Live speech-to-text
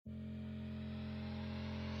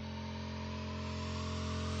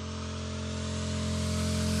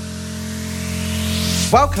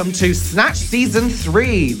Welcome to Snatch Season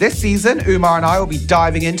 3. This season, Umar and I will be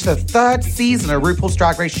diving into the third season of RuPaul's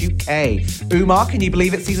Drag Race UK. Umar, can you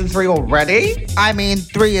believe it's Season 3 already? I mean,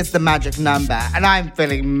 3 is the magic number, and I'm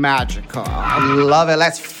feeling magical. I love it.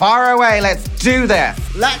 Let's fire away. Let's do this.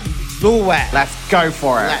 Let's do it. Let's go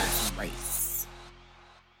for it. Let's race.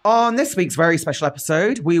 On this week's very special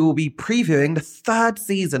episode, we will be previewing the third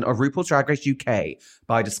season of RuPaul's Drag Race UK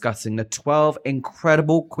by discussing the 12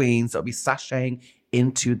 incredible queens that will be sashaying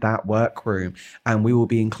into that workroom. And we will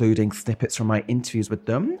be including snippets from my interviews with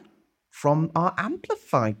them from our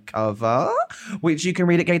Amplified cover, which you can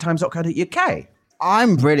read at gaytimes.co.uk.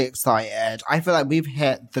 I'm really excited. I feel like we've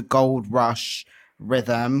hit the gold rush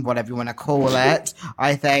rhythm, whatever you want to call it.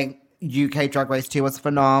 I think UK Drag Race 2 was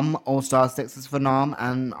phenom, All Star 6 is phenom,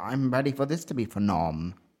 and I'm ready for this to be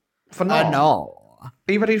phenom. Phenom? No. Are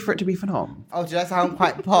you ready for it to be phenom? Oh, did I sound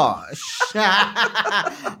quite posh?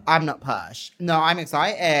 I'm not posh. No, I'm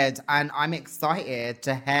excited. And I'm excited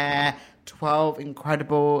to hear 12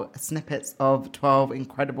 incredible snippets of 12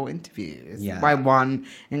 incredible interviews by one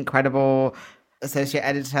incredible associate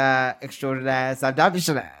editor extraordinaire,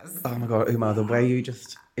 Savdavishanes. Oh my God, Umar, the way you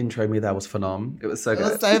just introed me there was phenom. It was so good.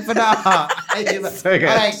 It was so phenom. It's so good.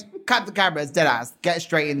 All right, cut the cameras, deadass. Get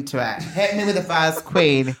straight into it. Hit me with the first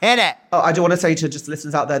queen. Hit it. Oh, I do want to say to just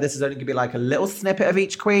listeners out there, this is only going to be like a little snippet of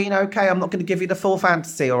each queen, okay? I'm not going to give you the full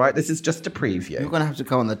fantasy, all right? This is just a preview. You're going to have to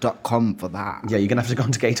go on the .com for that. Yeah, you're going to have to go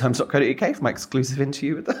on to gaytimes.co.uk for my exclusive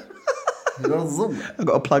interview with them. I've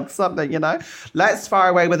got to plug something, you know. Let's fire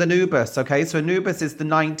away with Anubis, okay? So Anubis is the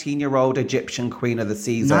 19-year-old Egyptian queen of the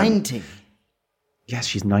season. 90? Yes,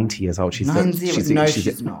 she's 90 years old. She's not.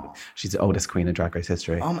 She's the oldest queen in Drag Race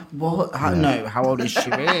history. Oh, my, what? No, how old is she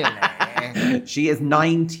really? She is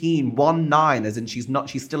 19, 19, as in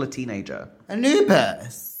she's still a teenager.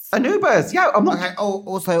 Anubis, yeah. I'm not... Okay,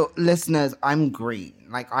 also, listeners, I'm green.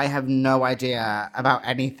 Like, I have no idea about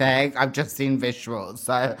anything. I've just seen visuals,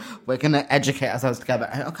 so we're going to educate ourselves together.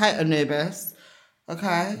 Okay, Anubis.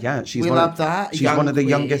 Okay. Yeah, we love that. She's one of the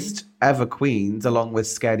youngest ever queens, along with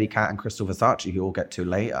Scaredy Cat and Crystal Versace, who we'll get to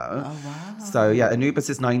later. Oh, wow. So, yeah, Anubis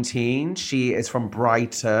is 19. She is from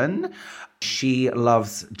Brighton. She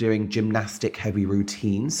loves doing gymnastic heavy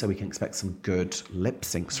routines, so we can expect some good lip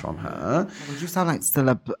syncs from her. Would you sound like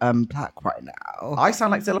Cilla Black right now? I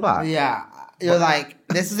sound like Cilla Black? Yeah. You're like,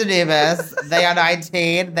 this is Anubis. They are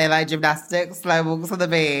 19. They like gymnastics, slow walks on the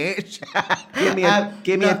beach.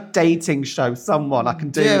 Give me a dating show, someone. I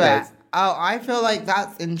can do this. It. Oh, I feel like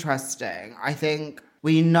that's interesting. I think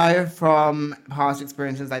we know from past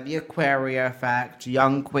experiences like the Aquaria effect,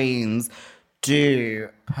 young queens do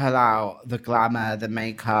pull out the glamour, the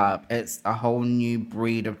makeup. It's a whole new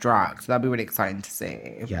breed of drag. So that'll be really exciting to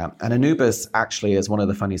see. Yeah, and Anubis actually is one of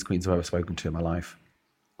the funniest queens I've ever spoken to in my life.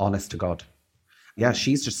 Honest to God. Yeah,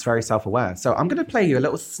 she's just very self-aware. So I'm going to play you a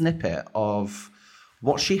little snippet of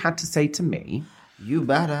what she had to say to me. You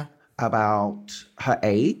better. About her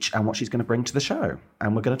age and what she's going to bring to the show.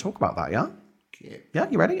 And we're going to talk about that, yeah? Cute. Yeah,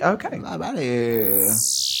 you ready? Okay. I'm ready.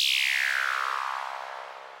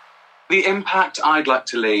 The impact I'd like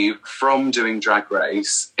to leave from doing Drag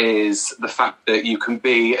Race is the fact that you can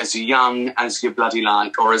be as young as you bloody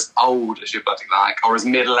like, or as old as you bloody like, or as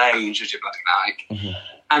middle-aged as you bloody like,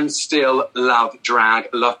 and still love drag,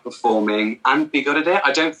 love performing, and be good at it.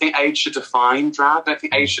 I don't think age should define drag. I don't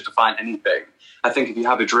think age should define anything. I think if you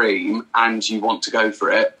have a dream and you want to go for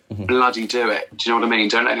it, bloody do it. Do you know what I mean?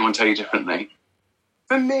 Don't let anyone tell you differently.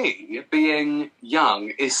 For me, being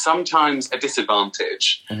young is sometimes a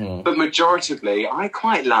disadvantage, but majoritively, I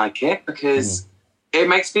quite like it because it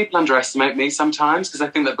makes people underestimate me sometimes, because I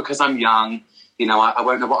think that because I'm young, you know, I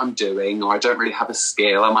won't know what I'm doing, or I don't really have a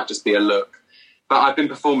skill. I might just be a look. But I've been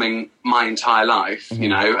performing my entire life, you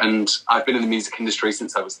know, and I've been in the music industry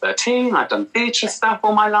since I was 13. I've done theatre stuff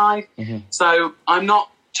all my life. So I'm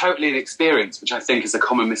not totally inexperienced, which I think is a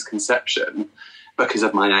common misconception because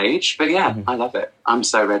of my age. But yeah, I love it. I'm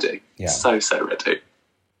so ready. Yeah. So ready.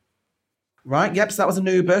 Right, yep, so that was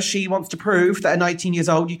Anubis. She wants to prove that at 19 years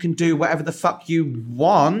old, you can do whatever the fuck you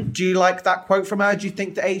want. Do you like that quote from her? Do you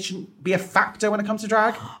think that age shouldn't be a factor when it comes to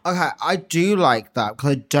drag? Okay, I do like that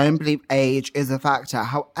because I don't believe age is a factor.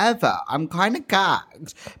 However, I'm kind of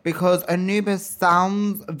gagged because Anubis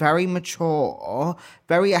sounds very mature,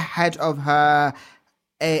 very ahead of her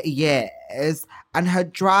years, and her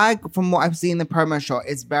drag, from what I've seen in the promo shot,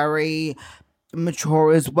 is very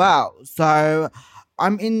mature as well. So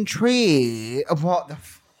I'm intrigued of what the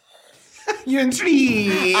You're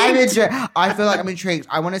intrigued. I'm intrigued. I feel like I'm intrigued.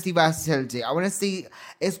 I want to see versatility. I want to see.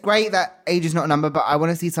 It's great that age is not a number, but I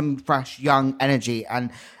want to see some fresh, young energy.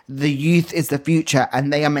 And the youth is the future,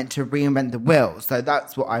 and they are meant to reinvent the wheel. So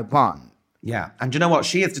that's what I want. Yeah, and do you know what?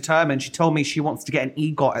 She is determined. She told me she wants to get an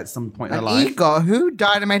EGOT at some point in her life. EGOT? Who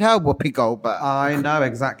died and made her Whoopi Goldberg? I know,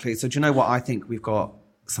 exactly. So do you know what? I think we've got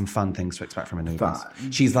some fun things to expect from Anubis.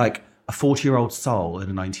 She's like a 40-year-old soul in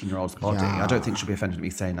a 19-year-old's body. Yeah. I don't think she'll be offended at me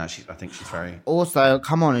saying that. I think she's very... Also,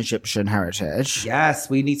 come on, Egyptian heritage. Yes,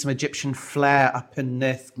 we need some Egyptian flair up in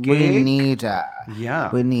this gig. We need it. Yeah.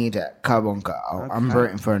 We need it. Come on, girl. Okay. I'm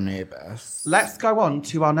rooting for Anubis. Let's go on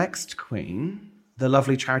to our next queen, the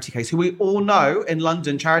lovely Charity Case, who we all know in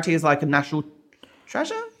London. Charity is like a national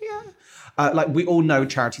treasure. Yeah. Like we all know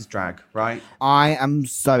Charity's drag, right? I am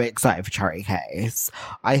so excited for Charity Case.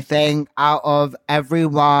 I think out of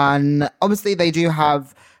everyone, obviously they do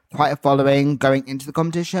have quite a following going into the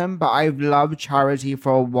competition, but I've loved Charity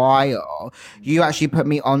for a while. You actually put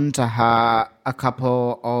me onto her a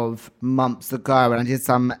couple of months ago, and I did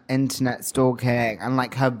some internet stalking and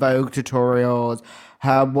like her Vogue tutorials,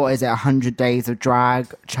 her 100 Days of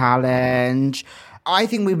Drag challenge. I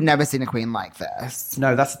think we've never seen a queen like this.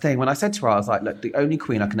 No, that's the thing. When I said to her, I was like, look, the only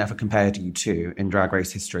queen I can ever compare you to in Drag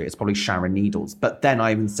Race history is probably Sharon Needles. But then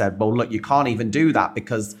I even said, well, look, you can't even do that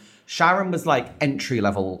because Sharon was like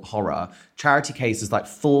entry-level horror. Charity Case is like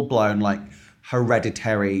full-blown, like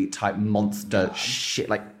Hereditary type monster shit,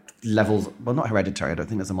 like levels. Well, not Hereditary. I don't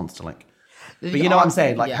think there's a monster like. But you know what I'm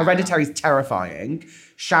saying? Like, Hereditary is terrifying.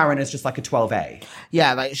 Sharon is just like a 12A.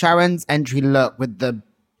 Yeah, like Sharon's entry look with the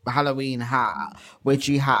Halloween hat,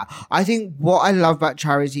 witchy hat. I think what I love about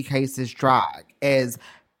Charity Case's drag is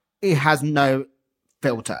it has no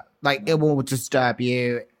filter. Like, it will disturb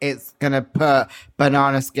you. It's going to put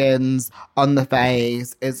banana skins on the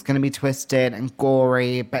face. It's going to be twisted and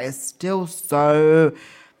gory, but it's still so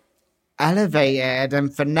elevated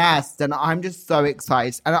and finessed. And I'm just so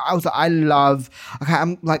excited. And also, I love... Okay,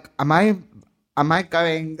 I'm like, am I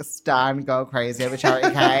going stan girl crazy over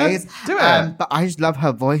Charity Case? Do it. But I just love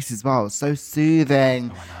her voice as well. It's so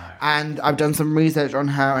soothing. Oh, I know. And I've done some research on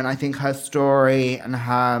her, and I think her story and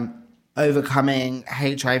her overcoming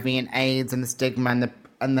HIV and AIDS and the stigma and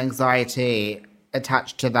the anxiety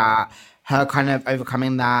attached to that, her kind of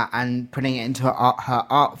overcoming that and putting it into her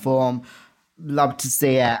art form. Love to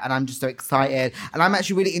see it, and I'm just so excited. And I'm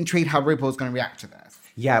actually really intrigued how RuPaul's going to react to this.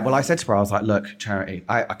 Yeah, well, I said to her, I was like, look, Charity,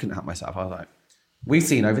 I couldn't help myself. I was like, we've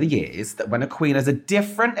seen over the years that when a queen has a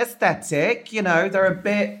different aesthetic, you know, they're a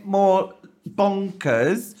bit more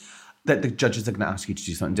bonkers, that the judges are going to ask you to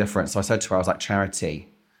do something different. So I said to her, I was like, Charity,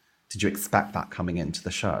 did you expect that coming into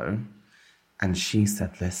the show? And she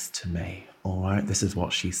said this to me. All right, this is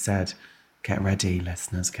what she said. Get ready,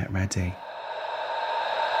 listeners, get ready.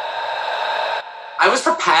 I was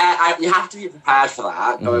prepared. You have to be prepared for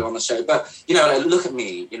that going on the show. But, you know, like, look at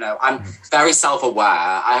me. You know, I'm very self-aware.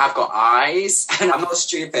 I have got eyes and I'm not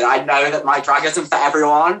stupid. I know that my drag isn't for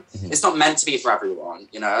everyone. It's not meant to be for everyone,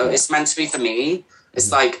 you know. It's meant to be for me.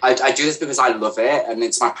 It's like, I do this because I love it and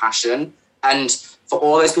it's my passion. And for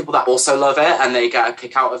all those people that also love it and they get a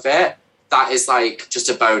kick out of it, that is like just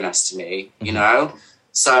a bonus to me, you know?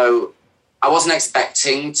 So I wasn't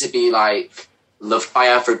expecting to be like loved by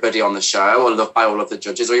everybody on the show or loved by all of the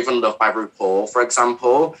judges or even loved by RuPaul, for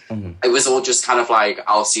example. It was all just kind of like,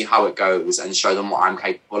 I'll see how it goes and show them what I'm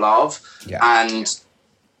capable of. Yeah. And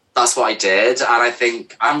that's what I did. And I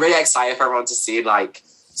think I'm really excited for everyone to see like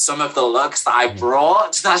some of the looks that I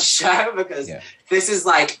brought to that show because this is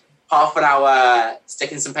like half an hour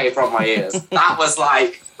sticking some paper on my ears. That was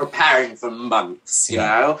like preparing for months, you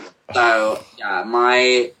know? So yeah,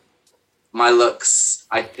 my looks,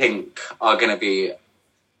 I think, are going to be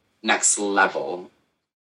next level.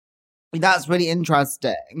 That's really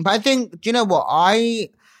interesting. But I think, do you know what? I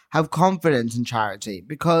have confidence in Charity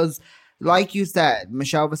because, like you said,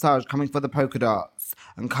 Michelle Visage coming for the polka dots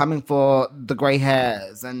and coming for the grey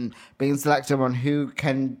hairs and being selective on who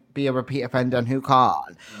can be a repeat offender and who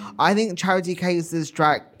can't. I think Charity Case's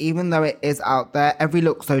drag, even though it is out there, every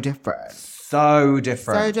look's so different. So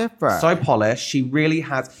different. So different. So polished. She really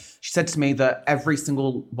has... She said to me that every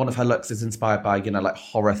single one of her looks is inspired by, you know, like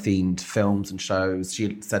horror-themed films and shows.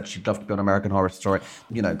 She said she'd love to be on American Horror Story.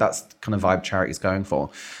 You know, that's the kind of vibe Charity's going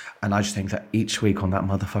for. And I just think that each week on that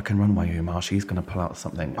motherfucking runway, Umar, she's going to pull out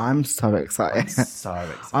something. I'm so excited. I'm so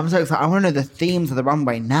excited. I'm so excited. I want to know the themes of the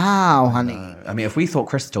runway now, honey. I mean, if we thought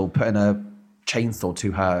Crystal putting a chainsaw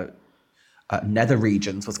to her nether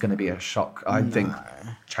regions was going to be a shock, I think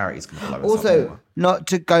Charity's going to blow us up. Also, not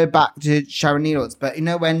to go back to Sharon Needles, but you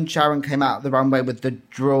know when Sharon came out the runway with the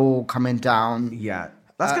drool coming down? Yeah.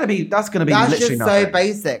 That's gonna be That's literally just nothing. so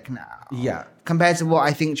basic now. Yeah. Compared to what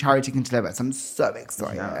I think Charity can deliver. So I'm so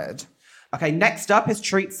excited. Yeah. Okay, next up is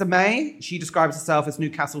Teresa May. She describes herself as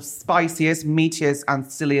Newcastle's spiciest, meatiest, and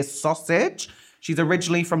silliest sausage. She's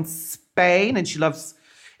originally from Spain, and she loves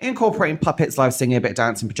incorporating puppets, live singing, a bit of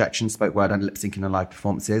dancing, projection, spoke word, and lip syncing in live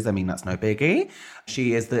performances. I mean, that's no biggie.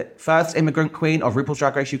 She is the first immigrant queen of RuPaul's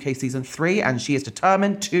Drag Race UK Season 3, and she is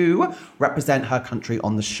determined to represent her country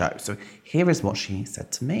on the show. So here is what she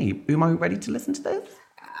said to me. Am I ready to listen to this?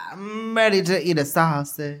 I'm ready to eat a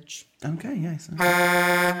sausage. Okay, yes.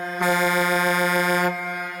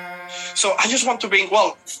 So I just want to bring,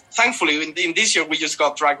 well, thankfully in this year we just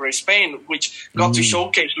got Drag Race Spain, which got to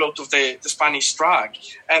showcase a lot of the Spanish drag.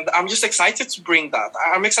 And I'm just excited to bring that.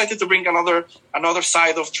 I'm excited to bring another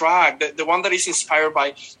side of drag, the one that is inspired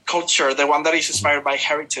by culture, the one that is inspired by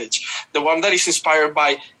heritage, the one that is inspired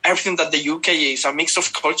by everything that the UK is, a mix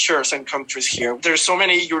of cultures and countries here. There's so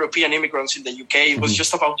many European immigrants in the UK. It was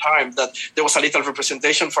just about time that there was a little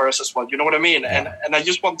representation for us as well. You know what I mean? Yeah. And I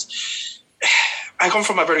just want... I come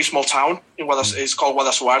from a very small town in it's called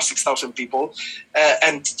Guadalajara, 6,000 people.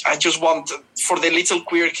 And I just want for the little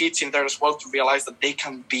queer kids in there as well to realize that they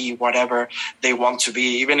can be whatever they want to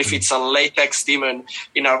be, even if it's a latex demon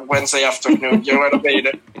in a Wednesday afternoon. You know what I mean?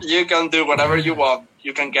 You can do whatever you want.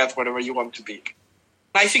 You can get whatever you want to be.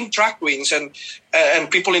 I think drag queens and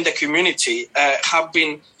people in the community have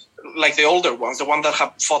been like the older ones, the ones that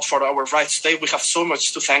have fought for our rights today. We have so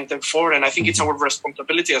much to thank them for, and I think it's our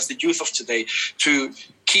responsibility as the youth of today to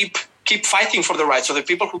keep fighting for the rights, so the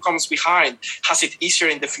people who comes behind has it easier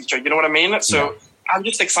in the future. You know what I mean? So I'm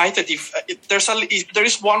just excited if there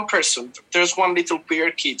is one person, there's one little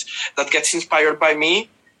queer kid that gets inspired by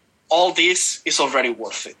me, all this is already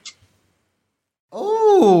worth it.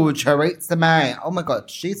 Oh, Teresa May. Oh my God,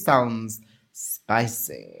 she sounds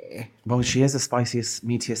spicy. Well, she is the spiciest,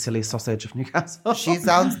 meatiest, silliest sausage of Newcastle. She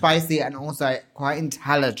sounds spicy and also quite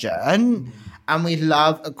intelligent. And we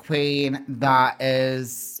love a queen that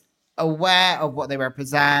is aware of what they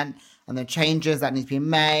represent and the changes that need to be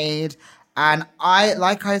made. And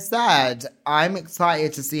like I said, I'm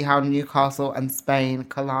excited to see how Newcastle and Spain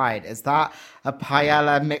collide. Is that a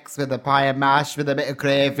paella mixed with a paella mash with a bit of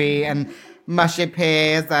gravy and mushy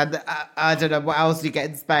peas and I don't know what else you get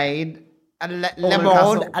in Spain? A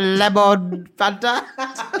lemon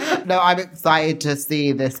Fanta. No, I'm excited to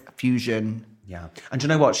see this fusion. Yeah. And do you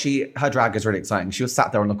know what? Her drag is really exciting. She was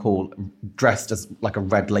sat there on the call dressed as like a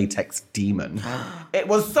red latex demon. It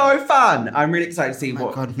was so fun. I'm really excited to see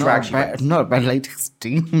what drag she gets. Not a red latex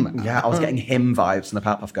demon. Yeah, I was getting him vibes from the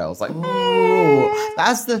Powerpuff Girls. Like, ooh,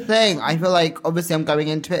 that's the thing. I feel like obviously I'm going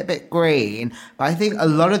into it a bit green, but I think a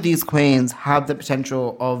lot of these queens have the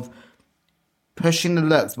potential of pushing the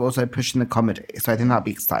looks, but also pushing the comedy. So I think that'd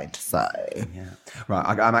be exciting to say. Yeah.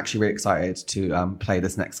 Right. I'm actually really excited to play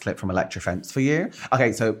this next clip from Electra Fence for you.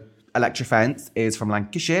 Okay, so Electra Fence is from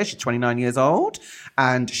Lancashire. She's 29 years old.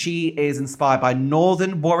 And she is inspired by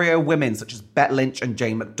Northern warrior women such as Bette Lynch and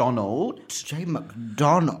Jane McDonald. Jane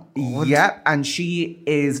McDonald? Yep. And she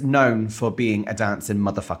is known for being a dancing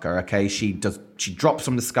motherfucker, okay? She drops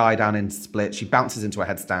from the sky down in split. She bounces into a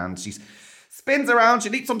headstand. She's spins around, she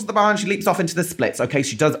leaps onto the bar, and she leaps off into the splits, okay?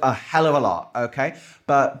 She does a hell of a lot, okay?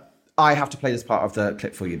 But I have to play this part of the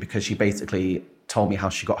clip for you because she basically told me how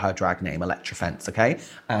she got her drag name, Electra Fence, okay?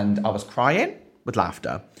 And I was crying with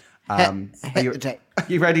laughter. Are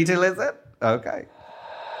you ready to listen? Okay.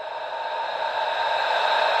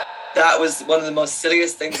 That was one of the most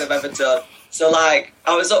silliest things I've ever done. So, like,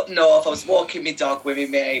 I was up north, I was walking my dog with my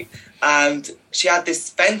mate, and she had this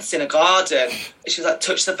fence in a garden. And she was like,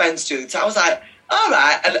 touch the fence, Julie. So I was like, all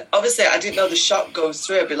right. And obviously, I didn't know the shot goes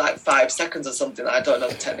through. It'd be like 5 seconds or something. I don't know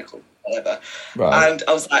the technical, whatever. Right. And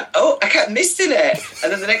I was like, oh, I kept missing it.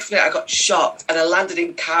 And then the next minute, I got shocked, and I landed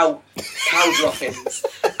in cow droppings.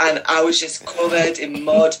 And I was just covered in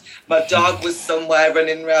mud. My dog was somewhere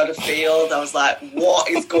running around a field. I was like, what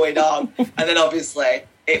is going on? And then obviously,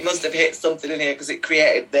 it must have hit something in here because it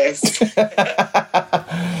created this.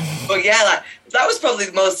 But yeah, like that was probably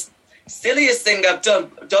the most silliest thing I've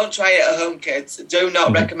done. Don't try it at home, kids. Do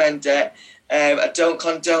not recommend it. I don't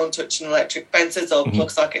condone touching electric fences or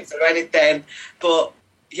plug sockets or anything. But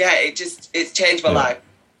yeah, it's changed my life.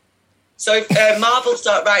 So if Marvel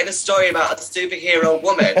start writing a story about a superhero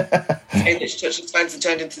woman in this touched fence and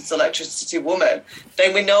turned into this electricity woman,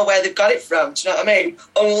 then we know where they've got it from. Do you know what I mean?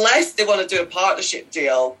 Unless they want to do a partnership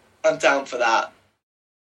deal, I'm down for that.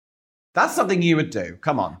 That's something you would do.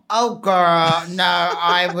 Come on. Oh, girl. No,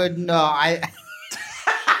 I would not.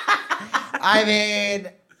 I mean,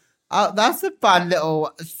 that's a fun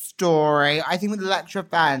little story. I think with Electra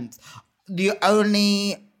Fence, the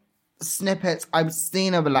only snippets I've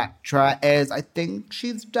seen of Elektra is I think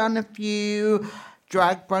she's done a few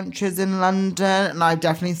drag brunches in London, and I've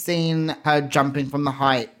definitely seen her jumping from the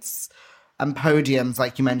heights and podiums,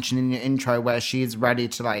 like you mentioned in your intro, where she's ready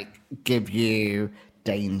to like give you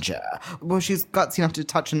danger. Well, she's gutsy enough to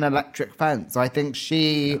touch an electric fence, so I think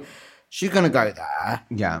she's gonna go there.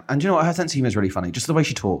 Yeah, and you know what? Her sense of humour is really funny. Just the way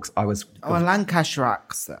she talks, a Lancaster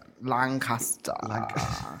accent. Lancaster.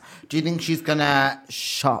 Do you think she's gonna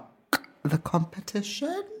shock the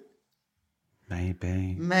competition?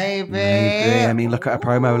 Maybe. I mean, look at her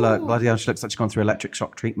promo. Look, bloody hell, she looks like she's gone through electric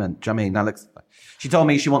shock treatment. Do you know what I mean? That looks. She told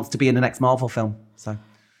me she wants to be in the next Marvel film. So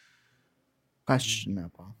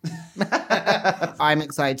questionable. I'm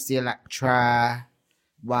excited to see Elektra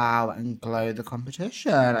wow and glow the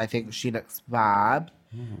competition. I think she looks fab.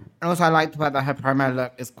 And also, I like the fact that her promo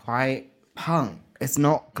look is quite punk. It's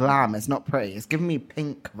not glam. It's not pretty. It's giving me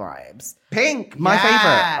Pink vibes. Pink, my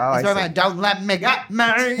favourite. Oh, it's very much, don't let me get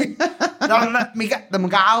me. Don't let me get them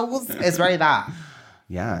girls. It's very that.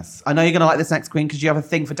 Yes. I know you're going to like this next queen because you have a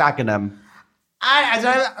thing for Dagenham. I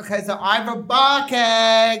don't. Okay, so Ivor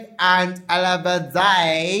Barking and Ella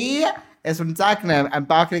Bazay is from Dagenham, and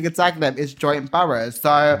Barking and Dagenham is joint boroughs.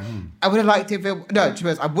 So I would have liked it if it... No, to be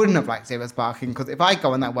honest, I wouldn't have liked it if it was Barking, because if I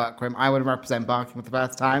go in that workroom, I would represent Barking for the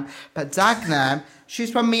first time. But Dagenham,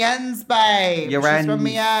 she's from Mien's, babe. She's from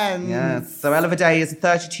Mien's. Yes. So Ella Vaday is a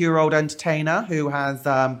 32-year-old entertainer who has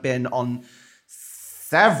been on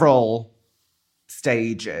several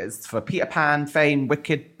stages for Peter Pan, Fame,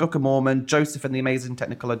 Wicked, Book of Mormon, Joseph and the Amazing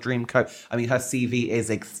Technicolor Dreamcoat. I mean, her CV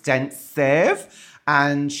is extensive,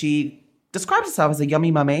 and she describes herself as a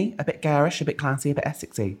yummy mummy, a bit garish, a bit classy, a bit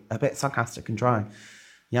Essexy, a bit sarcastic and dry.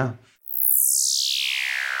 Yeah.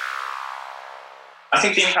 I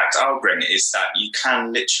think the impact I'll bring is that you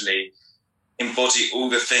can literally embody all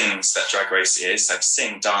the things that Drag Race is, like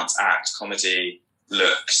sing, dance, act, comedy,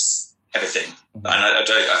 looks, everything. And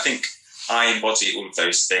I think I embody all of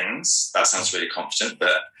those things. That sounds really confident,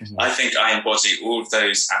 but I think I embody all of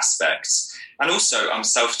those aspects. And also, I'm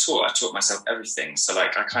self-taught. I taught myself everything. So,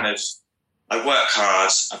 like, I work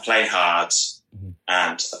hard, I play hard,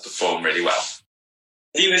 and I perform really well.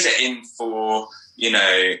 He was in for,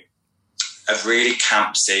 a really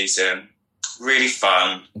camp season, really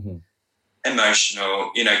fun,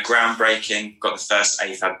 emotional, groundbreaking, got the first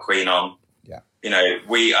AFAB queen on. Yeah.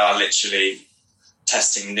 We are literally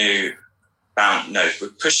testing we're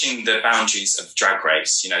pushing the boundaries of Drag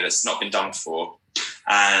Race, that's not been done before.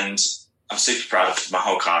 And I'm super proud of my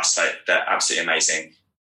whole cast. They're absolutely amazing.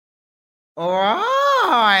 All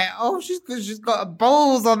right. Oh, she's got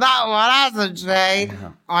balls on that one, hasn't she?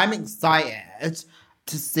 Yeah. I'm excited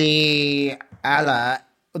to see Ella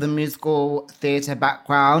with a musical theatre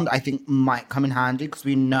background. I think might come in handy because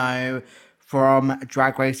we know from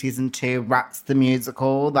Drag Race Season 2, Rats the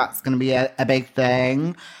Musical, that's going to be a big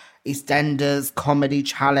thing. EastEnders comedy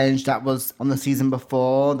challenge that was on the season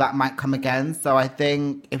before, that might come again. So I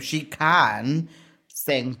think if she can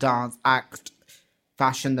sing, dance, act,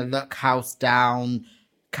 fashion the look, house down,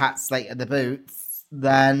 cat slate at the boots,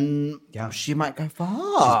 then she might go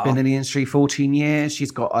far. She's been in the industry 14 years.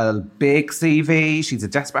 She's got a big CV. She's a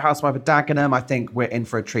desperate housewife of Dagenham. I think we're in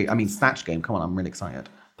for a treat. I mean, Snatch Game, come on, I'm really excited.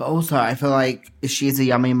 But also, I feel like she's a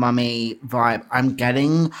yummy mummy vibe. I'm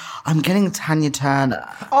getting Tanya Turner.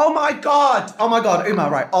 Oh my God, Uma,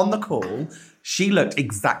 right, on the call, she looked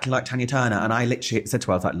exactly like Tanya Turner, and I literally said to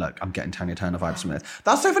her, I was like, look, I'm getting Tanya Turner vibes from this.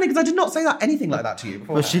 That's so funny, because I did not say anything like that to you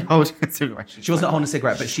before. Was she holding a cigarette? She wasn't holding a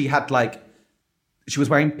cigarette, but she had she was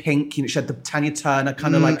wearing pink, she had the Tanya Turner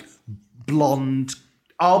kind of blonde.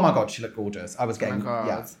 Oh my God, she looked gorgeous. I was getting,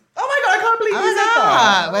 Oh my God, I can't believe you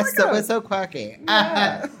said that. We're so quirky.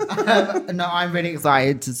 Yeah. No, I'm really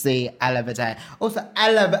excited to see Ella Vaday. Also,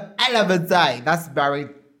 Ella Vaday, that's very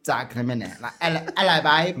Dagenham, innit? Like, Ella,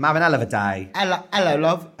 babe. I'm having Ella Vaday. Ella,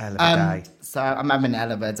 love. Ella Vaday. So I'm having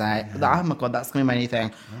Ella Vaday. Yeah. Oh my God, that's going to be my new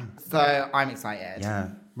thing. Yeah. So I'm excited. Yeah.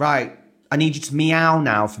 Right. I need you to meow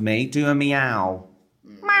now for me. Do a meow.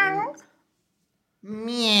 Meow.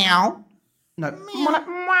 Meow. No. Meow.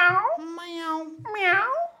 Meow. Meow. Meow.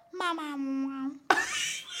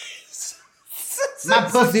 My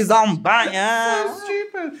pussy's on fire. So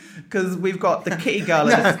stupid. Because we've got the kitty girl.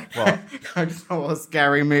 What? I just saw a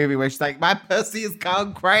scary movie where she's like, my pussy's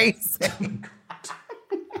gone crazy.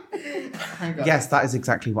 Yes, that is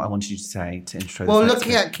exactly what I wanted you to say to intro. Well,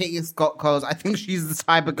 looking at Kitty Scott Coles, I think she's the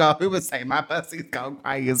type of girl who would say, my pussy's gone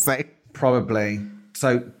crazy. Probably.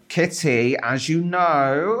 So Kitty, as you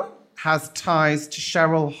know, has ties to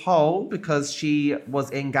Cheryl Hole because she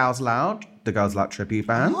was in Gals Loud the Girls Aloud tribute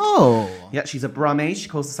band. Oh. Yeah, she's a Brummie. She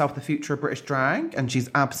calls herself the future of British drag, and she's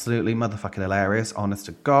absolutely motherfucking hilarious, honest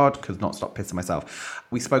to God, could not stop pissing myself.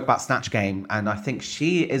 We spoke about Snatch Game, and I think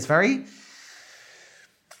she is very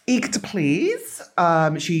eager to please.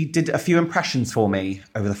 She did a few impressions for me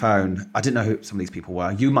over the phone. I didn't know who some of these people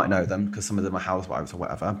were. You might know them, because some of them are housewives or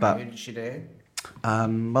whatever, but... Who did she do?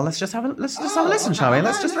 Well, let's just have a listen, shall we?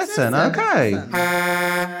 Let's just listen. Okay.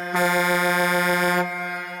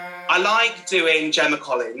 I like doing Gemma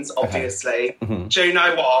Collins, obviously. Okay. Do you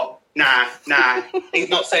know what? Nah. He's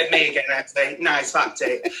not said me again, actually. No, it's fucked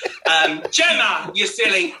it. Gemma, you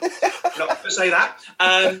silly. Not going to say that.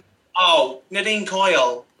 Nadine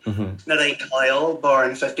Coyle. Nadine Coyle,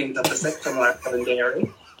 born 15th of the 6th from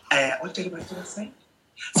Londonderry. What date did I say?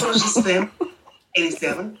 So I was just them.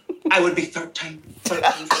 87. I would be 13.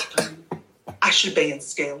 I should be in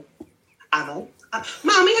school. I know.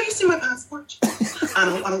 Mommy, have you seen my passport? I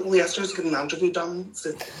know. Yesterday's getting an interview done. It's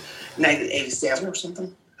 1987 or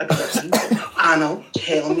something. I'd be 13. I know.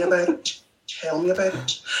 Tell me about it.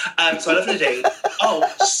 So I live in a day.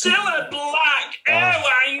 Cilla Black.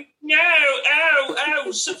 I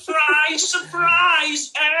know. Surprise.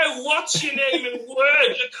 What's your name and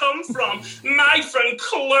where'd you come from? My friend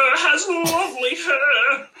Claire has lovely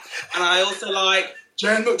hair. And I also like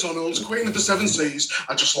Jane McDonald, Queen of the Seven Seas.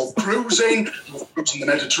 I just love cruising. I love cruising the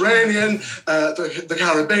Mediterranean, the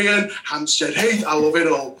Caribbean, Hampstead Heath. I love it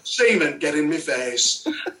all. Seaman, get in my face.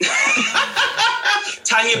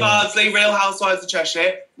 Tanya Bardsley, Real Housewives of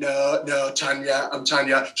Cheshire. No, Tanya. I'm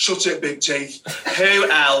Tanya. Shut it, big teeth. Who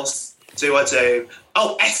else do I do?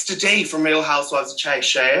 Esther D from Real Housewives of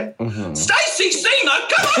Cheshire. Stacey Seaman,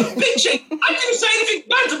 come on, bitchy. I didn't say anything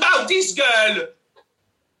bad about this girl.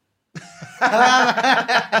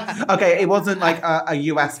 Okay, it wasn't like a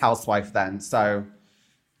US housewife then, so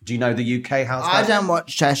do you know the UK housewife? I don't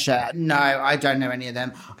watch Cheshire. No, I don't know any of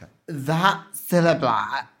them. Okay. That Cilla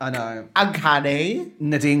Black. I know. Uncanny.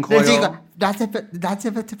 Nadine Coyle. That's a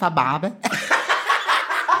bit of a Barbie.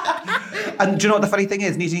 And do you know what the funny thing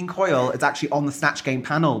is? Nadine Coyle is actually on the Snatch Game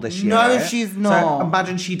panel this year. No, she's not. So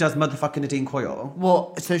imagine she does motherfucking Nadine Coyle.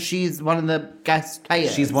 What? So she's one of the guest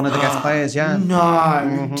players? She's one of the guest players, yeah.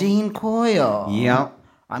 No, Nadine Coyle. Yeah.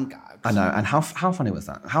 I'm gagged. I know. And how funny was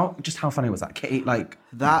that? How funny was that? Kitty, like...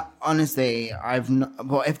 That, honestly,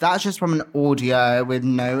 if that's just from an audio with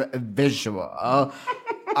no visual...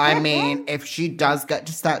 I mean, if she does get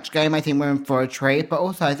to Snatch Game, I think we're in for a treat. But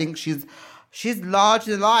also, I think she's large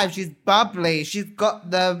and alive. She's bubbly. She's got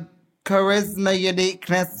the charisma,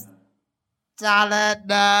 uniqueness, talent,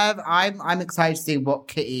 nerve. I'm excited to see what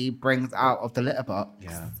Kitty brings out of the litter box.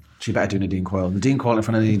 Yeah. She better do Nadine Coyle. Nadine Coyle in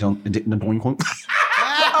front of Nadine Coyle.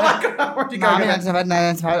 Oh my God, where'd you go?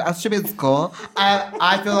 I should be in school.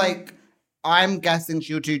 I feel like I'm guessing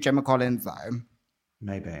she'll do Gemma Collins, though.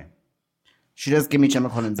 Maybe. She does give me Gemma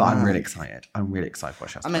Collins. But I'm really excited. For what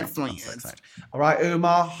she has to I'm bring. excited. I'm so excited. All right,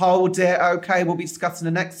 Umar, hold it. Okay, we'll be discussing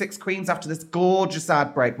the next 6 queens after this gorgeous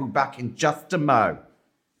ad break. We'll be back in just a mo.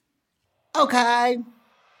 Okay.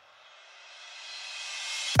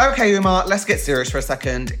 Okay, Umar, let's get serious for a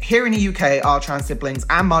second. Here in the UK, our trans siblings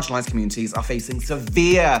and marginalised communities are facing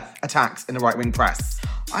severe attacks in the right-wing press.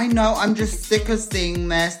 I know, I'm just sick of seeing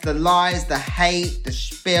this. The lies, the hate, the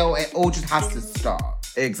spiel, it all just has to stop.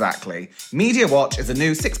 Exactly. Media Watch is a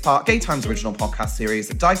new 6-part Gay Times original podcast series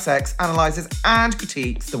that dissects, analyses and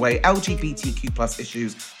critiques the way LGBTQ+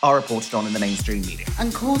 issues are reported on in the mainstream media.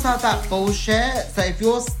 And calls out that bullshit. So if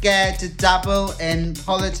you're scared to dabble in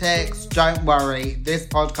politics, don't worry. This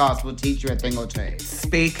podcast will teach you a thing or two.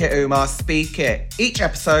 Speak it, Umar, speak it. Each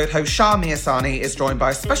episode, host Shami Asani is joined by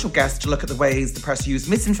a special guest to look at the ways the press use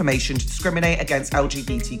misinformation to discriminate against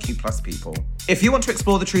LGBTQ+ people. If you want to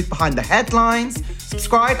explore the truth behind the headlines,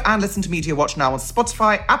 subscribe and listen to Media Watch now on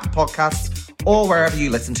Spotify, Apple Podcasts, or wherever you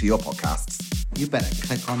listen to your podcasts. You better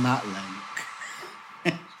click on that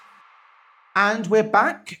link. And we're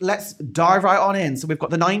back. Let's dive right on in. So we've got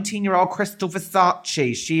the 19-year-old Crystal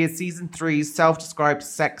Versace. She is season 3's self-described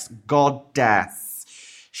sex goddess.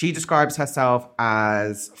 She describes herself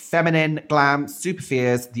as feminine, glam, super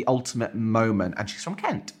fierce, the ultimate moment. And she's from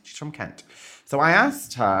Kent. So I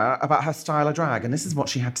asked her about her style of drag, and this is what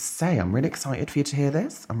she had to say. I'm really excited for you to hear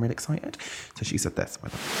this. I'm really excited. So she said this.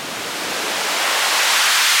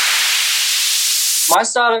 My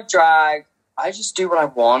style of drag, I just do what I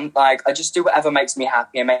want. Like, I just do whatever makes me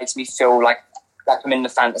happy and makes me feel like I'm in the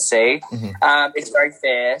fantasy. Mm-hmm. It's very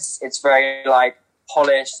fierce. It's very, like,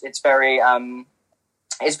 polished. It's very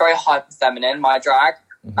hyper feminine, my drag,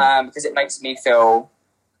 because it makes me feel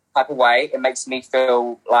hyper weight. It makes me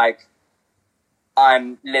feel like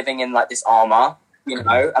I'm living in, like, this armor. you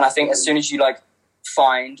know? And I think as soon as you, like,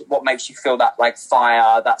 find what makes you feel that, like,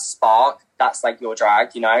 fire, that spark, that's, like, your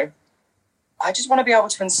drag, you know? I just want to be able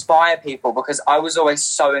to inspire people because I was always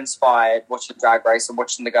so inspired watching Drag Race and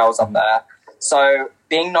watching the girls up there. So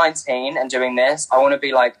being 19 and doing this, I want to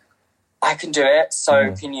be like, I can do it,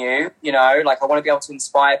 so can you, you know? Like, I want to be able to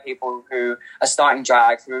inspire people who are starting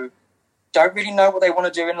drag, who don't really know what they want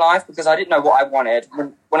to do in life because I didn't know what I wanted.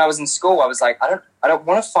 When I was in school, I was like, I don't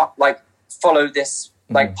want to follow this,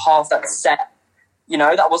 like, path that's set. You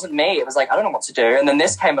know, that wasn't me. It was like, I don't know what to do. And then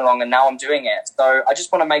this came along and now I'm doing it. So I just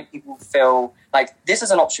want to make people feel like this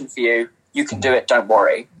is an option for you. You can do it. Don't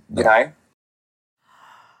worry, you know?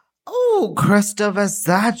 Oh, Crystal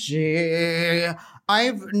Versace.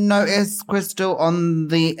 I've noticed Crystal on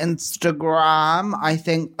the Instagram. I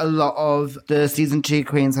think a lot of the season 2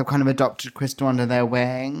 queens have kind of adopted Crystal under their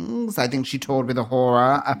wings. I think she toured with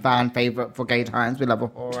Ahura, a fan favourite for gay times. We love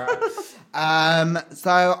Ahura.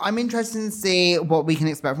 So I'm interested to see what we can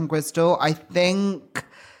expect from Crystal. I think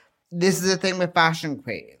this is the thing with fashion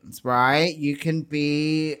queens, right? You can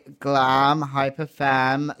be glam, hyper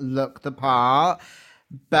femme, look the part,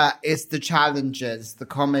 but it's the challenges, the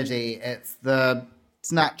comedy, it's the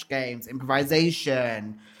snatch games,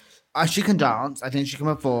 improvisation. She can dance. I think she can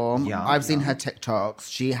perform. Yeah, I've seen her TikToks.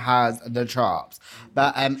 She has the chops.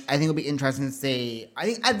 But I think it'll be interesting to see. I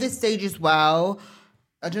think at this stage as well,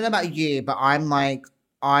 I don't know about you, but I'm like,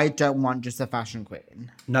 I don't want just a fashion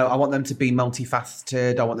queen. No, I want them to be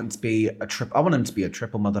multifaceted. I want them to be a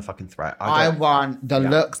triple motherfucking threat. I want the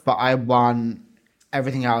looks, but I want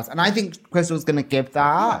everything else. And I think Crystal's going to give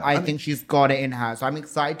that. I think she's got it in her. So I'm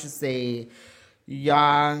excited to see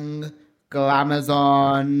young,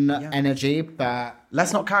 glamazon energy, but...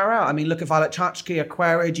 Let's not count her out. I mean, look at Violet Chachki,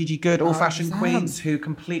 Aquaria, Gigi Good, all fashion queens who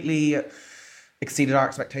completely exceeded our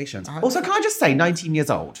expectations. Also, can I just say, 19 years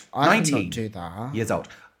old. I did not do that. Years old.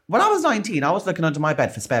 When I was 19, I was looking under my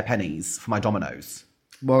bed for spare pennies for my Dominoes.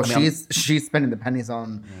 Well, she's spending the pennies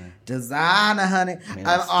on designer, honey.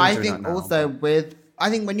 I think also I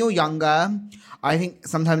think when you're younger, I think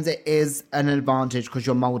sometimes it is an advantage because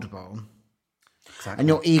you're moldable. Exactly. And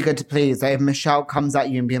you're eager to please. So if Michelle comes at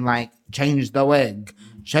you and being like, change the wig,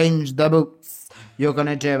 change the boots, you're going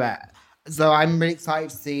to do it. So I'm really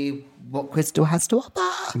excited to see what Crystal has to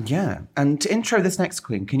offer. Yeah. And to intro this next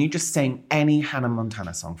queen, can you just sing any Hannah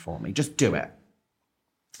Montana song for me? Just do it.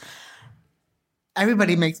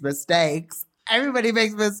 Everybody makes mistakes. Everybody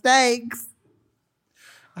makes mistakes.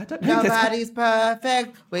 I don't know. Nobody's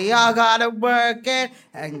perfect. We all gotta work it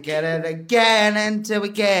and get it again until we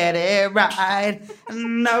get it right.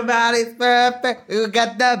 Nobody's perfect. We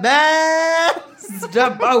got the best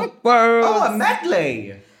of both worlds. Oh, a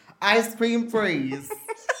medley. Ice cream freeze.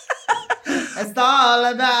 It's all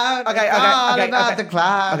about the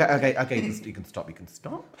cloud. Okay. You can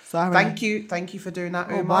stop. Sorry. Thank you for doing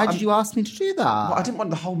that, Umar. Why did you ask me to do that? Well, I didn't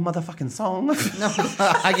want the whole motherfucking song. No,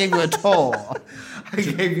 I gave you a tour. I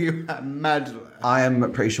gave you a medley. I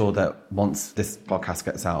am pretty sure that once this podcast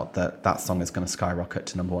gets out, that song is going to skyrocket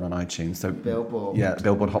to number 1 on iTunes. So Billboard. Yeah,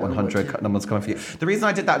 Billboard Hot 100 numbers coming for you. The reason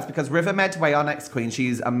I did that is because River Medway, our next queen,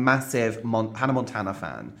 she's a massive Hannah Montana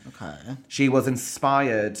fan. Okay. She was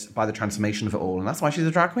inspired by the transformation of it all, and that's why she's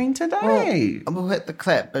a drag queen today. We'll hit the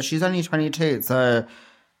clip, but she's only 22, so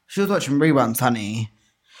she was watching reruns, honey.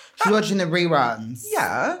 She's watching the reruns.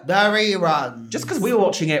 Yeah. The reruns. Just because we were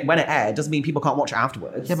watching it when it aired doesn't mean people can't watch it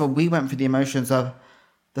afterwards. Yeah, but we went through the emotions of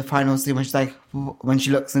the final scene when she's like, when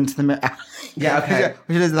she looks into the mirror. Yeah, okay.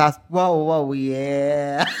 When she does that, whoa,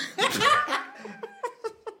 yeah.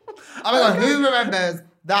 Oh my God, who remembers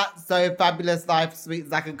that So Fabulous Life, Sweet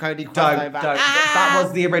Zack and Cody crossover? Don't. That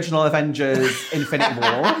was the original Avengers Infinity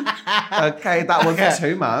War. Okay, that was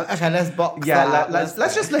too much. Okay, let's box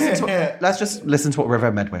let's just listen to what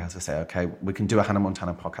River Medway has to say, okay? We can do a Hannah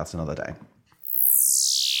Montana podcast another day.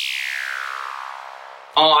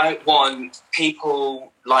 I want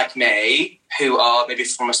people like me who are maybe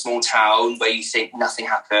from a small town where you think nothing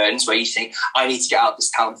happens, where you think, I need to get out of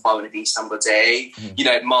this town if I want to be somebody, you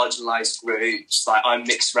know, marginalised groups, like I'm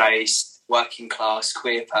mixed race, working class,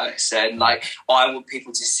 queer person. Like, I want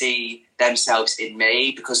people to see themselves in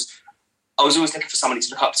me because I was always looking for somebody to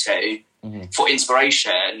look up to for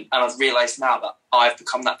inspiration, and I've realised now that I've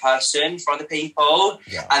become that person for other people,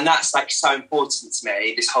 and that's like so important to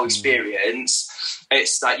me, this whole experience.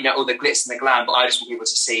 It's like, you know, all the glitz and the glam, but I just want people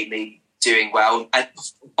to see me doing well and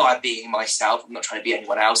by being myself. I'm not trying to be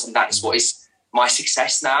anyone else, and that is what is my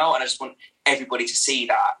success now, and I just want everybody to see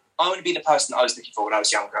that. I want to be the person that I was looking for when I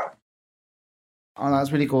was younger. Oh,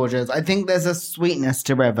 that's really gorgeous. I think there's a sweetness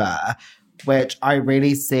to River, which I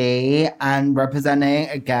really see, and representing,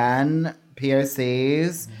 again,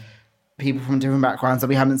 POCs, people from different backgrounds that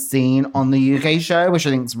we haven't seen on the UK show, which I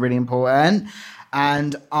think is really important.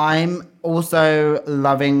 And I'm also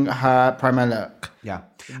loving her promo look. Yeah.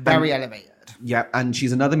 Very elevated. Yeah, and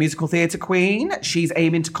she's another musical theatre queen. She's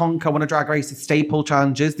aiming to conquer one of Drag Race's staple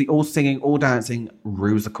challenges, the all-singing, all-dancing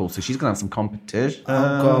Rusical. So she's going to have some competition.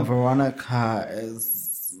 Oh, God, Veronica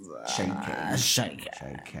is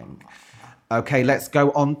shaking. Okay, let's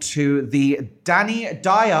go on to the Danny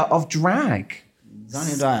Dyer of drag.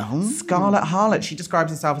 Danny Dyer. Scarlet Harlot. She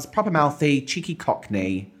describes herself as proper mouthy, cheeky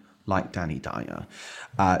cockney, like Danny Dyer.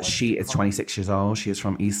 She is 26 years old. She is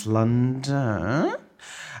from East London.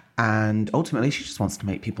 And ultimately, she just wants to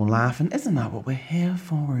make people laugh. And isn't that what we're here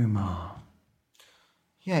for, Umar?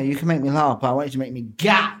 Yeah, you can make me laugh, but I want you to make me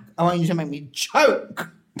gag. I want you to make me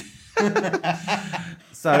choke.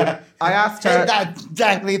 So I asked her... that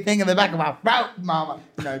dangly thing in the back of my throat, mama.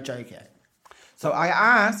 No, joking. So I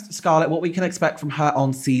asked Scarlett what we can expect from her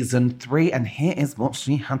on season 3, and here is what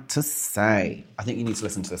she had to say. I think you need to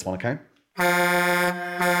listen to this one, okay?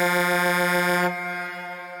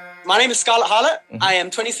 My name is Scarlett Harlot. I am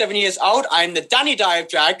 27 years old. I am the Danny Dyer of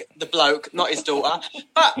drag, the bloke, not his daughter.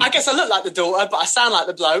 But I guess I look like the daughter, but I sound like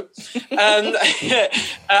the bloke.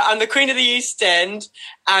 I'm the Queen of the East End.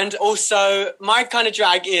 And also, my kind of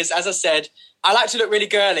drag is, as I said, I like to look really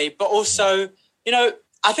girly, but also, you know,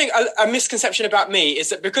 I think a misconception about me is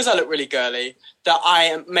that because I look really girly, that I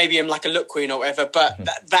am like a look queen or whatever, but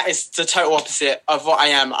that is the total opposite of what I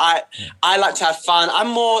am. I like to have fun. I'm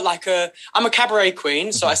more like I'm a cabaret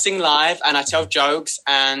queen, so I sing live and I tell jokes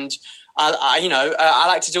and I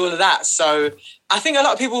like to do all of that. So I think a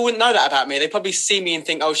lot of people wouldn't know that about me. They probably see me and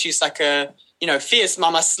think, oh, she's like a, fierce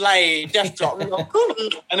mama slay, death drop, and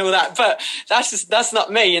all that. But that's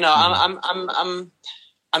not me.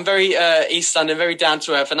 I'm very East London, very down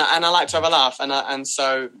to earth, and I like to have a laugh, and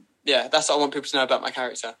so yeah, that's what I want people to know about my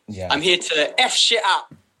character. Yeah. I'm here to F shit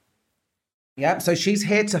up. Yeah, so she's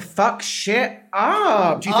here to fuck shit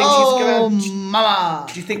up. Do you think mama.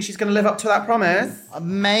 Do you think she's gonna live up to that promise?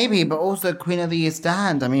 Maybe, but also Queen of the East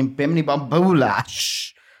End. I mean, Bimini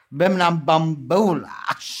Bambulash. Bimini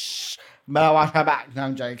Bambulash. Better watch her back. No,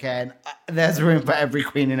 I'm joking. There's room for every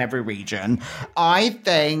queen in every region. I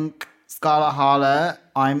think Scarlett Harlot,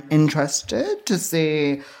 I'm interested to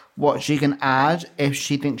see what she can add. If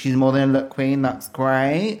she thinks she's more than a look queen, that's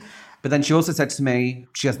great. But then she also said to me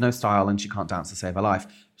she has no style and she can't dance to save her life.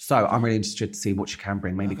 So I'm really interested to see what she can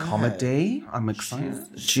bring. Maybe comedy. I'm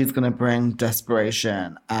excited. She's going to bring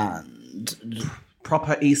desperation and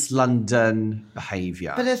proper East London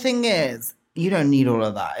behaviour. But the thing is, you don't need all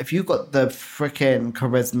of that. If you've got the freaking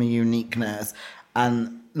charisma, uniqueness,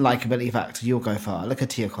 and likability factor, you'll go far. Look at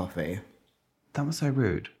Tia Coffee. That was so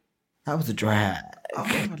rude. That was a drag. Oh,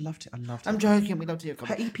 I loved it. I'm joking. We love Tia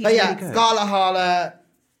Coffee. Her EP but yeah, really good. Scarlett Harlot,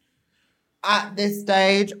 at this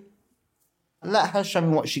stage, let her show me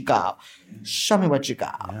what she got. Show me what you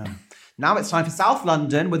got. Yeah. Now it's time for South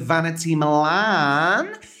London with Vanity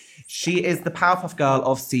Milan. She is the Powerpuff Girl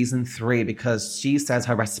of season 3 because she says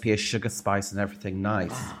her recipe is sugar, spice, and everything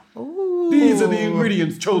nice. Ooh. These are the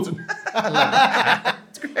ingredients chosen.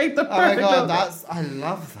 To create the perfect I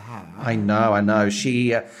love that. I know.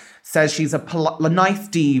 She says she's a nice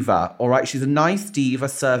diva, all right? She's a nice diva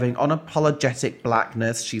serving unapologetic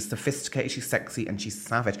blackness. She's sophisticated, she's sexy, and she's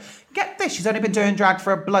savage. Get this, she's only been doing drag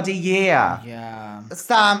for a bloody year. Yeah.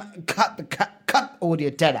 Sam, cut audio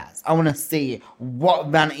dead ass. I want to see what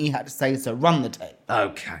Vanity had to say, so run the tape.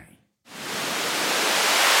 Okay.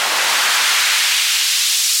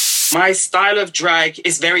 My style of drag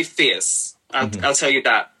is very fierce. I'll tell you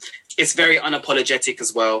that. It's very unapologetic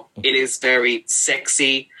as well. It is very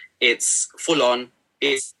sexy. It's full on.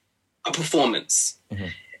 It's a performance.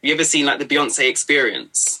 You ever seen like the Beyonce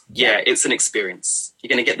experience? Yeah, it's an experience. You're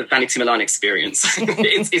gonna get the Vanity Milan experience.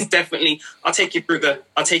 it's definitely. I'll take you through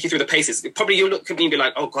the paces. Probably you'll look at me and be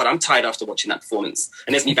like, "Oh God, I'm tired after watching that performance."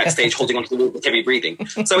 And there's me backstage holding onto the wall with heavy breathing.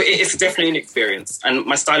 So it's definitely an experience. And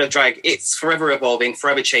my style of drag, it's forever evolving,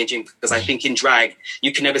 forever changing. Because I think in drag,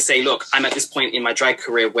 you can never say, "Look, I'm at this point in my drag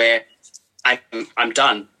career where I'm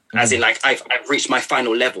done." As in, like I've reached my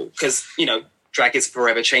final level. Because drag is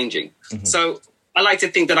forever changing. So I like to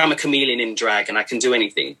think that I'm a chameleon in drag and I can do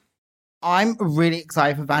anything. I'm really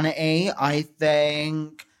excited for Vanity. I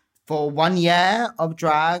think for 1 year of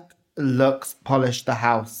drag, looks polish the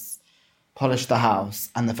house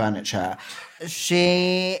and the furniture.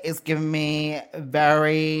 She is giving me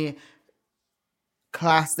very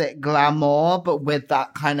classic glamour, but with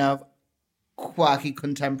that kind of quirky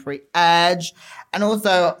contemporary edge. And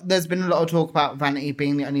also there's been a lot of talk about Vanity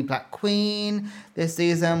being the only black queen this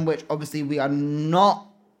season, which obviously we are not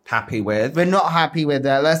happy with. We're not happy with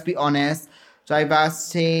it. Let's be honest.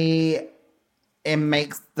 Diversity, it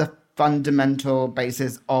makes the fundamental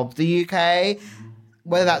basis of the UK.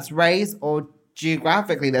 Whether that's race or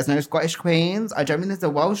geographically, there's no Scottish queens. I don't think there's a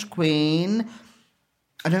Welsh queen.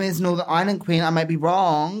 I don't think there's a Northern Ireland queen. I might be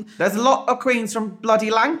wrong. There's a lot of queens from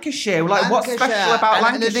bloody Lancashire. Like, what's special about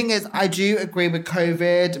Lancashire? And the thing is, I do agree with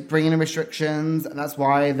COVID bringing in restrictions, and that's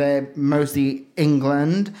why they're mostly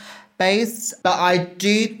England-based. But I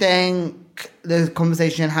do think the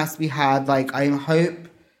conversation has to be had. Like, I hope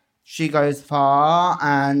she goes far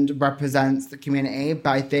and represents the community,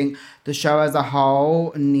 but I think the show as a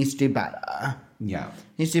whole needs to do better. Yeah.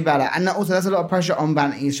 Needs to do better. And also, there's a lot of pressure on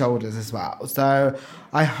Vanity's shoulders as well. So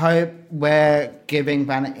I hope we're giving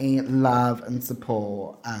Vanity love and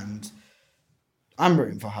support, and I'm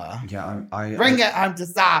rooting for her. Yeah, Bring it home to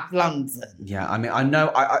South London. Yeah, I mean, I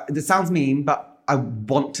know, this sounds mean, but I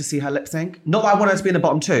want to see her lip sync. Not that I want her to be in the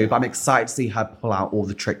bottom two, but I'm excited to see her pull out all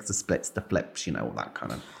the tricks, the splits, the flips, you know, all that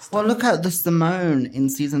kind of stuff. Well, look at the Simone in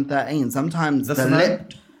season 13. Sometimes the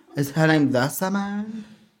lip... Is her name the Simone?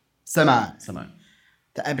 Simone.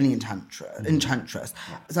 The Ebony Enchantress.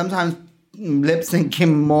 Yeah. Sometimes lip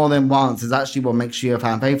syncing more than once is actually what makes you a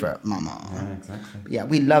fan favourite, mama. Yeah, exactly. Yeah,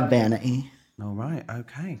 we love Vanity. All right,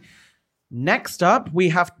 okay. Next up, we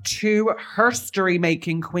have two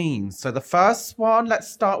history-making queens. So the first one, let's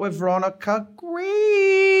start with Veronica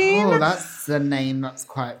Green. Oh, that's the name that's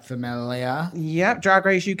quite familiar. Yep, Drag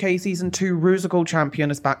Race UK Season 2 Rusical champion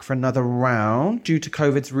is back for another round. Due to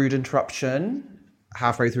COVID's rude interruption,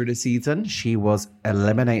 halfway through the season, she was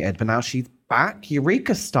eliminated. But now she's back,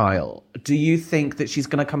 Eureka style. Do you think that she's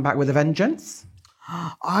going to come back with a vengeance?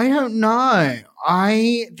 I don't know.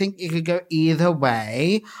 I think it could go either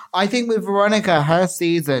way. I think with Veronica, her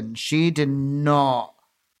season, she did not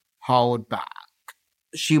hold back.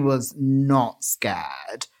 She was not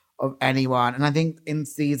scared of anyone. And I think in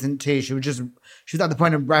season 2, she was at the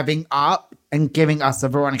point of revving up and giving us a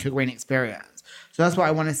Veronica Green experience. So that's what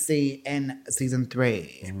I want to see in season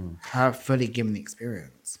 3. Her fully given the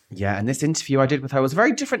experience. Yeah, and this interview I did with her was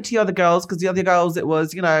very different to the other girls, because the other girls, it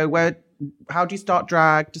was, you know, how do you start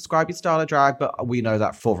drag? Describe your style of drag. But we know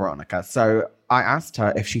that for Veronica. So I asked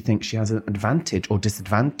her if she thinks she has an advantage or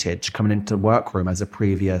disadvantage coming into the workroom as a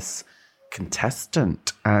previous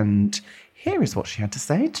contestant. And here is what she had to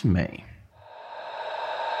say to me.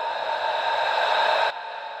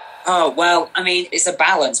 Oh, well, I mean, it's a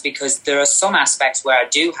balance, because there are some aspects where I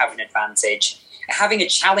do have an advantage. Having a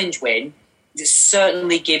challenge win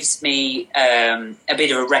certainly gives me a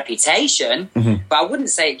bit of a reputation, but I wouldn't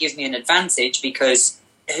say it gives me an advantage, because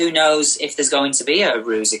who knows if there's going to be a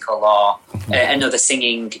Rusical or another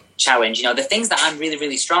singing challenge. You know, the things that I'm really,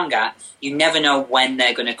 really strong at, you never know when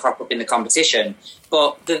they're going to crop up in the competition.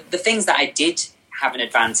 But the things that I did have an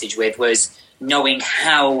advantage with was knowing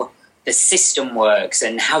how the system works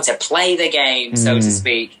and how to play the game, so to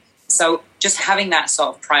speak. So just having that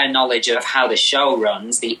sort of prior knowledge of how the show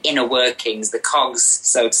runs, the inner workings, the cogs,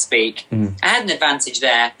 so to speak, I had an advantage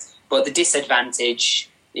there. But the disadvantage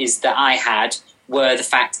is that I had were the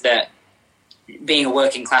fact that being a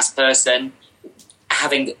working class person,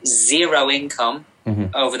 having zero income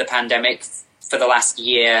over the pandemic for the last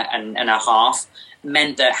year and a half,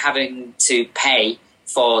 meant that having to pay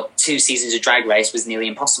for 2 seasons of Drag Race was nearly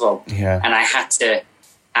impossible. Yeah. And I had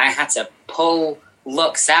to pull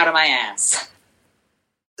looks out of my ass.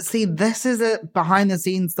 See, this is a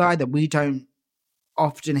behind-the-scenes side that we don't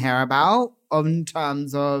often hear about in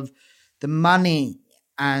terms of the money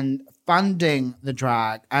and funding the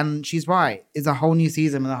drag. And she's right. It's a whole new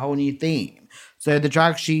season and a whole new theme. So the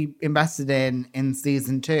drag she invested in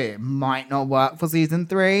season 2 might not work for season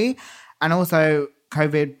 3. And also,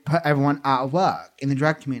 COVID put everyone out of work in the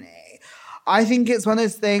drag community. I think it's one of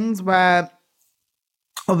those things where,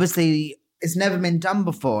 obviously, it's never been done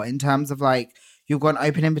before in terms of, like, you've got an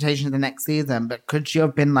open invitation to the next season, but could she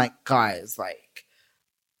have been like, guys, like,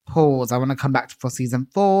 pause, I want to come back for season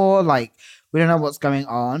 4. Like, we don't know what's going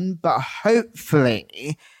on, but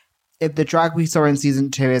hopefully, if the drag we saw in season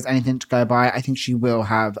 2 is anything to go by, I think she will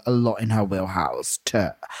have a lot in her wheelhouse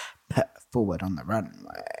to put forward on the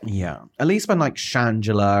runway. Yeah. At least when, like,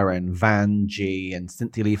 Shangela and Vanjie and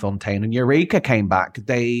Cynthia Lee Fontaine and Eureka came back,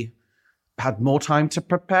 they had more time to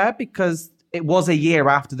prepare, because it was a year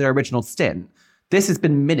after their original stint. This has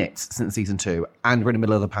been minutes since season 2, and we're in the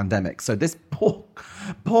middle of the pandemic. So this poor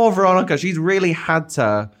Veronica, she's really had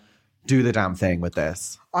to do the damn thing with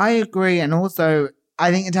this. I agree. And also,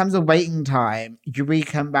 I think in terms of waiting time,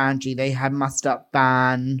 Eureka and Vanjie, they had mussed up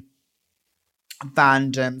fandom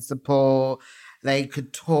support. they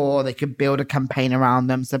could tour, they could build a campaign around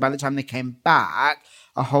them. So by the time they came back,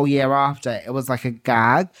 a whole year after, it was like a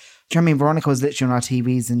gag. Do you know what I mean? Veronica was literally on our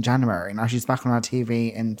TVs in January. Now she's back on our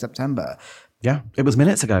TV in September. Yeah, it was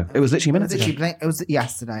minutes ago. It was literally minutes ago. It was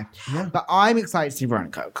yesterday. Yeah. But I'm excited to see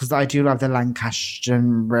Veronica because I do love the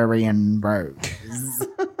Lancastrian rose.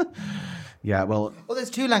 Yeah, well... Well,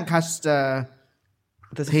 there's two Lancaster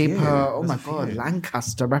people. Oh my God,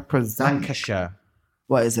 Lancaster represent. Lancashire.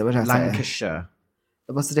 What is it? What did I say? Lancashire.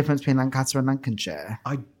 What's the difference between Lancaster and Lancashire?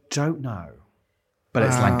 I don't know. But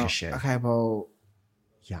it's Lancashire. Okay, well...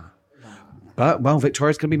 Yeah. But, well,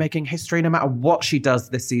 Victoria's going to be making history no matter what she does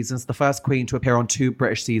this season. It's the first queen to appear on 2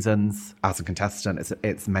 British seasons as a contestant.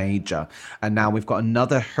 It's major. And now we've got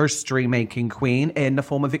another history-making queen in the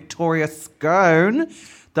form of Victoria Scone,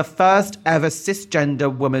 the first ever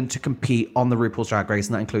cisgender woman to compete on the RuPaul's Drag Race,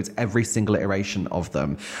 and that includes every single iteration of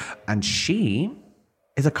them. And she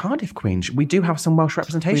is a Cardiff queen. We do have some Welsh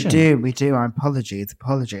representation. We do. Apologies.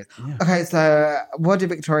 Yeah. Okay, so what did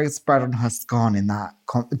Victoria spread on her scone in that?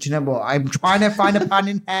 Do you know what? I'm trying to find a pan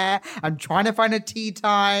in hair. I'm trying to find a tea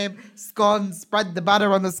time. Scone, spread the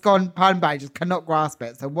butter on the scone pan, but I just cannot grasp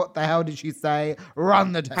it. So what the hell did she say?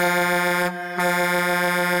 Run the tape.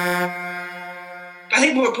 I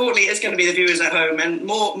think more importantly, it's going to be the viewers at home, and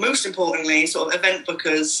most importantly, sort of event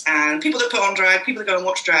bookers and people that put on drag, people that go and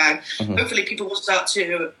watch drag. Mm-hmm. Hopefully people will start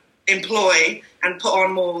to employ and put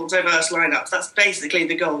on more diverse lineups. That's basically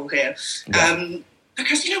the goal here. Yeah.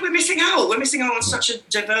 Because, we're missing out. We're missing out on such a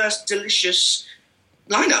diverse, delicious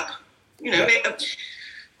lineup.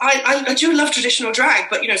 I do love traditional drag,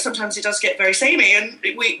 but sometimes it does get very samey, and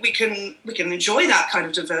we can enjoy that kind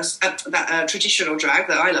of diverse traditional drag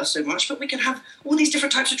that I love so much. But we can have all these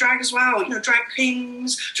different types of drag as well. Drag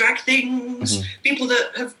kings, drag things, people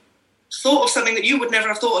that have thought of something that you would never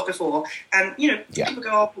have thought of before. And people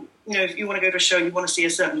go, if you want to go to a show, you want to see a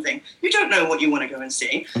certain thing. You don't know what you want to go and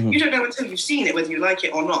see. You don't know until you've seen it whether you like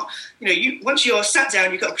it or not. Once you're sat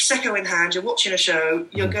down, you've got a prosecco in hand, you're watching a show,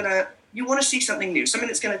 you want to see something new, something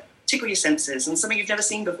that's going to tickle your senses and something you've never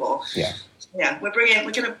seen before. Yeah. Yeah, we're going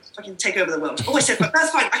to fucking take over the world. Oh, I said fuck. That's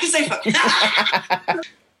fine. I can say fuck.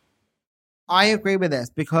 I agree with this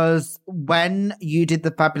because when you did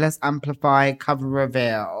the Fabulous Amplify cover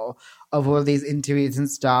reveal of all of these interviews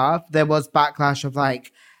and stuff, there was backlash of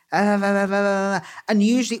like, and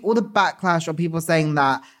usually all the backlash of people saying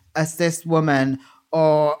that a cis woman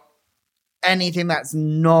or anything that's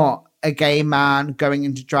not a gay man going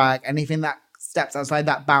into drag, anything that steps outside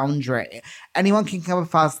that boundary, anyone can come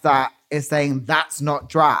across that is saying that's not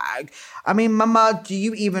drag. I mean, mama, do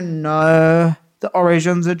you even know the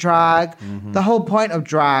origins of drag? The whole point of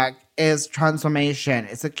drag is transformation.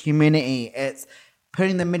 It's a community. It's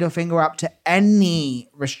putting the middle finger up to any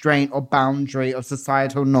restraint or boundary of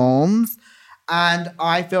societal norms. And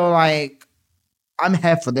I feel like I'm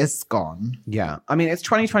here for this scone. Yeah. I mean, it's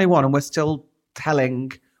 2021 and we're still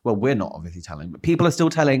telling... Well, we're not obviously telling, but people are still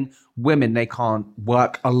telling women they can't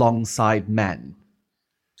work alongside men.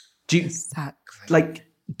 Exactly.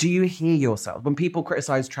 Do you hear yourself? When people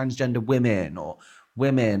criticize transgender women or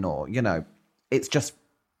it's just,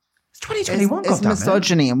 it's 2021. It's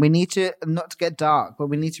misogyny, and we need to, not to get dark, but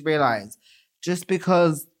we need to realize just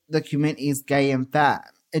because the community is gay and fat,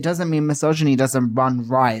 it doesn't mean misogyny doesn't run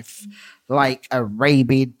rife like a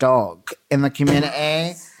rabid dog in the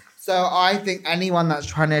community. So I think anyone that's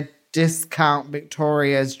trying to discount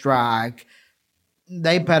Victoria's drag,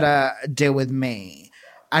 they better deal with me.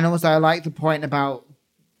 And also I like the point about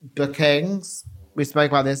bookings. We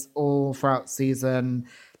spoke about this all throughout season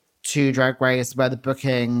 2 Drag Race, where the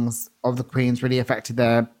bookings of the queens really affected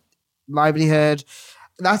their livelihood.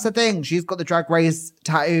 That's the thing. She's got the Drag Race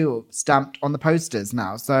tattoo stamped on the posters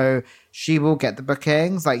now. So she will get the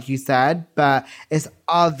bookings, like you said, but it's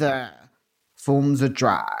other forms of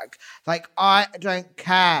drag. I don't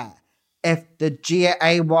care if the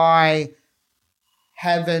GAY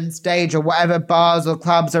Heaven stage or whatever bars or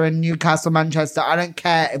clubs are in Newcastle, Manchester. I don't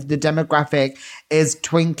care if the demographic is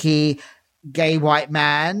Twinkie, gay white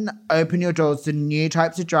men. Open your doors to new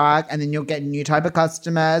types of drag and then you'll get new type of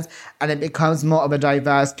customers and it becomes more of a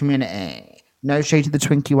diverse community. No shade to the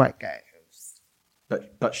Twinkie white gays.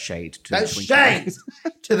 But shade to the Twinkie shade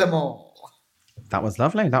to them all. That was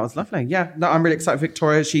lovely. Yeah, no, I'm really excited for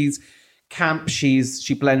Victoria. She's camp. She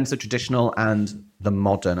blends the traditional and the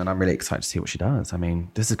modern, and I'm really excited to see what she does. I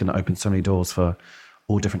mean, this is going to open so many doors for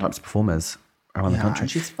all different types of performers around the country.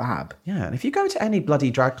 And she's fab. Yeah, and if you go to any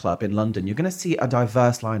bloody drag club in London, you're going to see a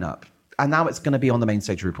diverse lineup. And now it's going to be on the main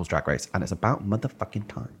stage of RuPaul's Drag Race, and it's about motherfucking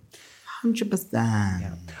time. 100%.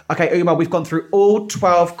 Yeah. Okay, Uma, we've gone through all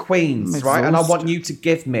 12 queens, right? And I want you to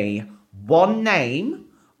give me one name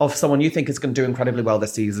of someone you think is going to do incredibly well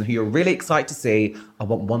this season, who you're really excited to see. I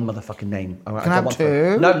want one motherfucking name. All right, Can I have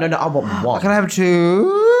two? No, I want one. Can I have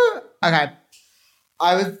two? Okay.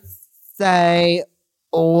 I would say,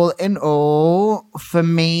 all in all, for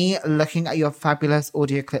me, looking at your fabulous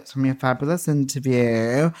audio clips from your fabulous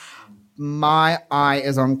interview, my eye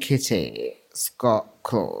is on Kitty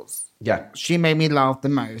Scott-Claus. Yeah. She made me laugh the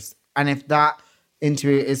most. And if that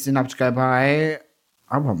interview is enough to go by,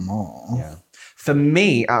 I want more. Yeah. For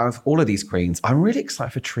me, out of all of these queens, I'm really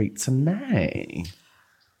excited for Theresa May.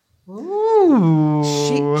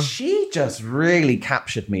 Ooh. She just really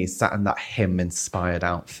captured me sat in that hymn-inspired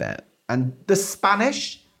outfit. And the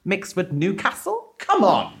Spanish mixed with Newcastle? Come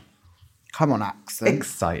on. Come on, accent.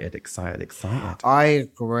 Excited. I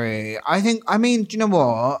agree. I mean, do you know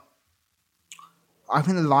what? I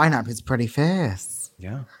think the lineup is pretty fierce.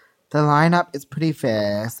 Yeah. The lineup is pretty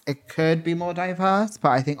fierce. It could be more diverse, but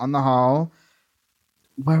I think on the whole,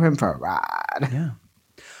 we're in for a ride. Yeah.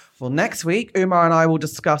 Well, next week, Umar and I will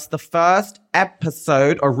discuss the first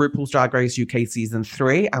episode of RuPaul's Drag Race UK Season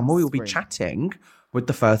 3, and we will be chatting with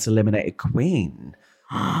the first eliminated queen.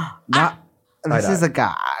 This is a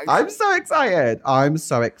gag. I'm so excited.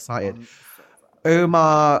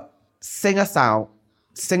 Umar, sing us out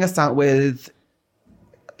with...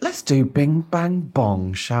 Let's do Bing Bang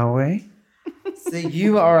Bong, shall we? So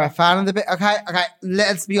you are a fan of the big... Okay,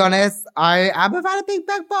 let's be honest. I am a fan of Bing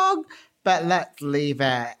Bang Bong, but let's leave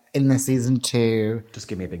it in the season 2. Just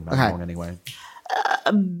give me a Bing Bang Bong anyway.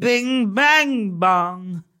 Bing Bang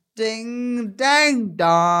Bong. Ding dang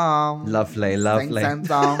dong. Lovely. Sing,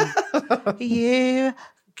 song.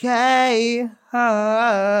 UK.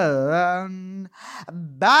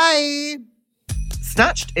 Bye.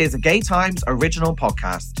 Snatched is a Gay Times original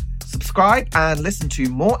podcast. Subscribe and listen to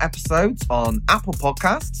more episodes on Apple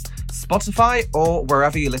Podcasts, Spotify, or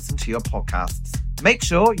wherever you listen to your podcasts. Make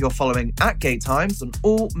sure you're following @GayTimes on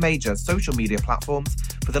all major social media platforms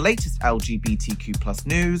for the latest LGBTQ+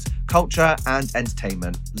 news, culture, and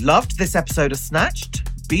entertainment. Loved this episode of Snatched?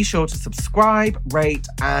 Be sure to subscribe, rate,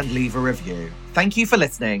 and leave a review. Thank you for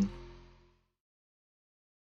listening.